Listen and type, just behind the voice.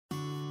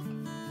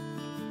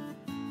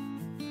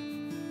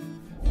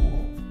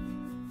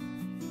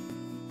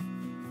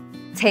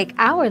Take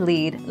our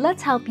lead,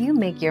 let's help you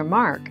make your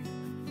mark.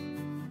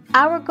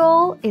 Our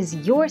goal is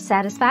your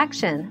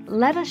satisfaction.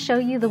 Let us show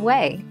you the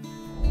way.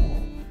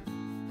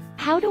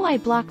 How do I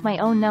block my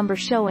own number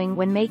showing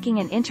when making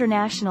an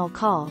international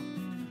call?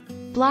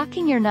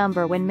 Blocking your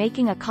number when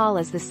making a call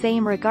is the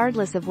same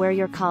regardless of where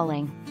you're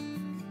calling.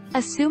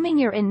 Assuming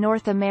you're in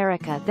North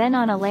America, then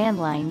on a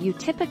landline you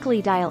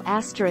typically dial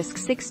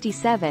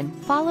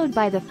 *67 followed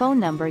by the phone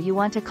number you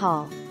want to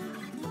call.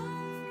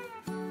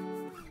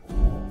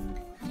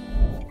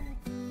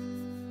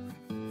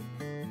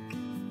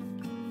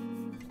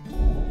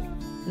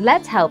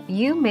 Let's help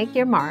you make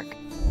your mark.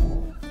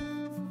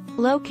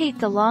 Locate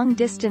the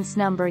long-distance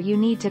number you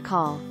need to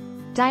call.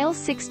 Dial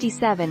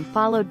 67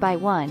 followed by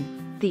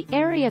 1, the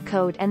area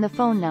code and the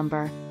phone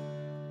number.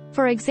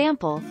 For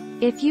example,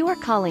 if you are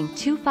calling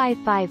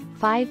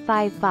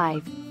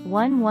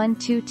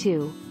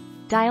 255-555-1122,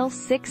 dial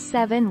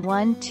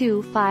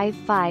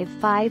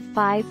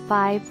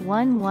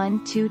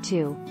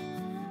 671255551122.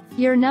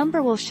 Your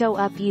number will show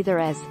up either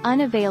as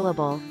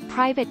unavailable,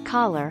 private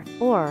caller,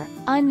 or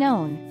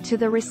unknown to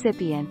the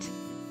recipient.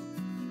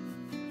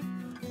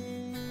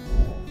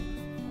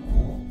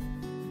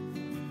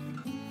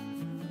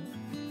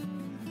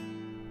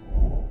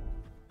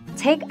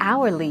 Take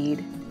our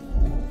lead.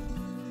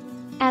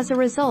 As a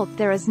result,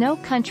 there is no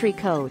country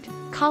code,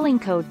 calling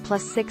code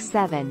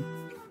 +67.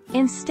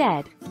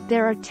 Instead,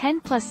 there are 10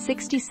 +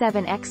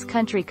 67X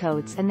country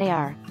codes, and they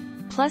are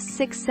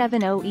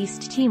 +670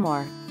 East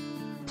Timor,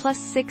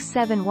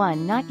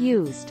 +671 not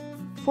used,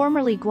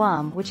 formerly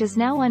Guam, which is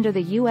now under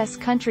the U.S.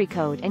 country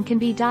code and can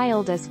be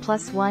dialed as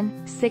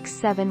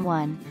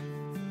 +1671.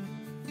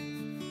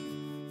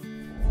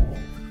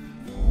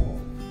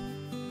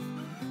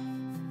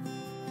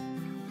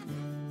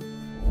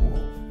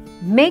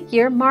 Make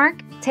your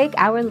mark, take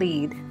our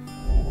lead.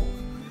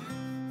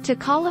 To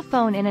call a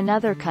phone in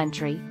another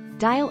country,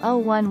 dial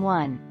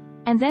 011,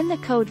 and then the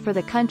code for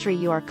the country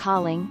you are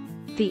calling,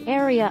 the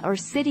area or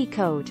city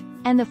code,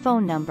 and the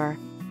phone number.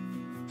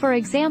 For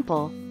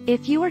example,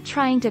 if you are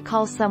trying to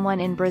call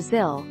someone in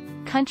Brazil,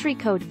 country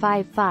code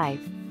 55,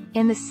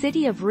 in the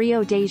city of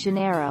Rio de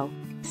Janeiro,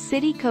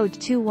 city code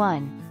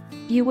 21,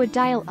 you would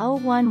dial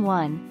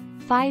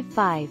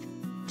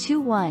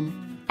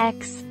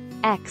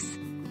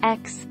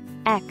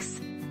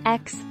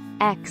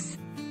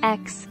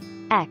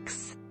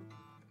 011-55-21-XXXXXXXX.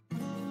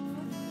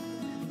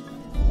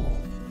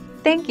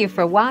 Thank you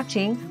for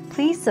watching.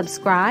 Please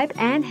subscribe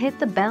and hit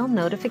the bell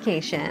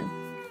notification.